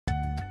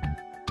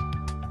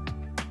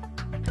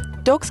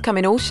Dogs come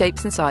in all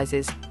shapes and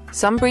sizes.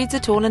 Some breeds are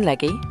tall and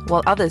leggy,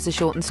 while others are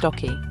short and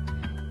stocky.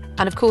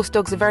 And of course,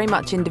 dogs are very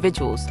much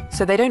individuals,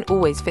 so they don't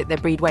always fit their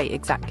breed weight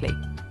exactly.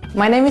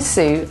 My name is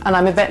Sue and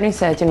I'm a veterinary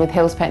surgeon with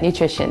Hills Pet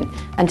Nutrition,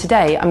 and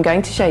today I'm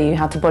going to show you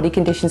how to body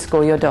condition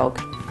score your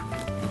dog.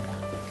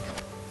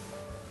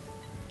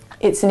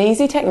 It's an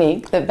easy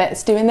technique that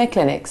vets do in their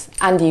clinics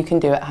and you can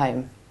do at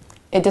home.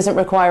 It doesn't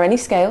require any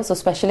scales or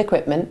special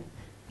equipment,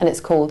 and it's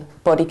called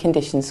body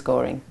condition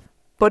scoring.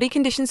 Body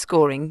condition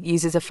scoring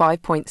uses a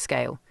 5-point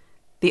scale.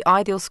 The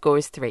ideal score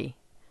is 3.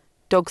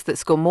 Dogs that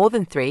score more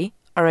than 3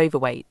 are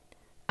overweight,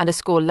 and a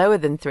score lower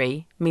than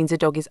 3 means a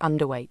dog is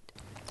underweight.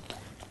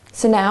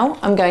 So now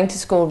I'm going to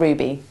score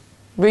Ruby.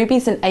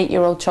 Ruby's an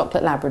 8-year-old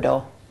chocolate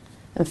Labrador.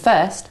 And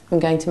first, I'm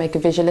going to make a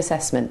visual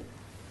assessment.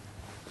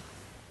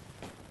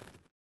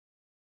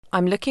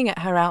 I'm looking at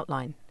her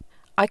outline.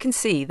 I can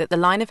see that the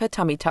line of her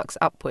tummy tucks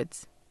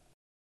upwards.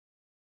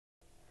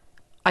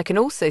 I can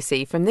also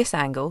see from this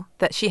angle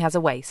that she has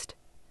a waist.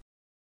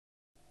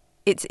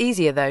 It's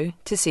easier, though,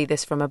 to see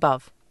this from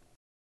above.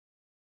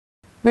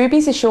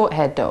 Ruby's a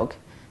short-haired dog,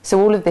 so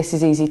all of this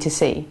is easy to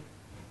see.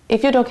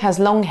 If your dog has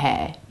long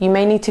hair, you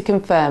may need to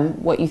confirm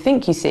what you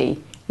think you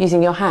see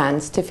using your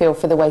hands to feel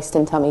for the waist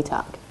and tummy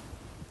tuck.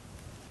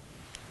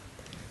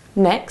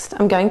 Next,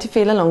 I'm going to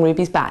feel along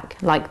Ruby's back,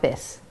 like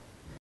this.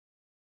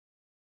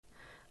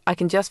 I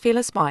can just feel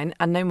her spine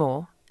and no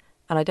more,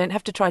 and I don't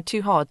have to try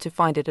too hard to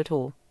find it at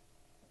all.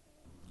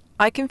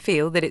 I can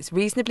feel that it's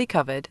reasonably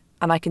covered,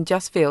 and I can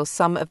just feel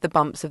some of the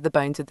bumps of the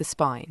bones of the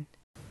spine.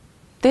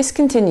 This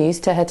continues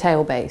to her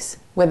tail base,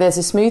 where there's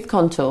a smooth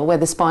contour where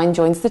the spine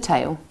joins the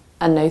tail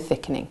and no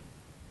thickening.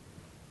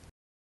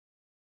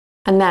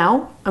 And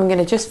now I'm going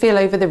to just feel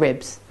over the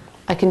ribs.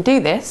 I can do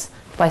this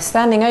by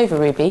standing over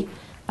Ruby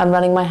and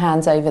running my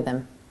hands over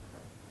them.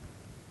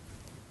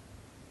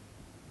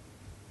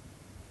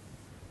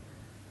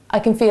 I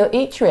can feel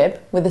each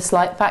rib with a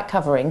slight fat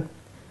covering.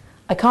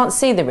 I can't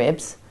see the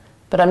ribs,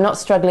 but I'm not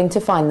struggling to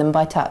find them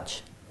by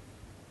touch.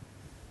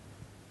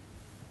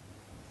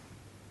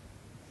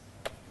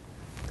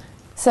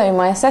 So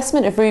my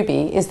assessment of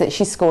Ruby is that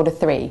she scored a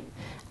 3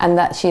 and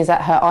that she is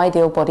at her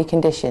ideal body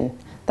condition.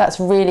 That's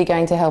really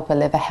going to help her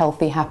live a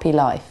healthy, happy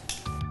life.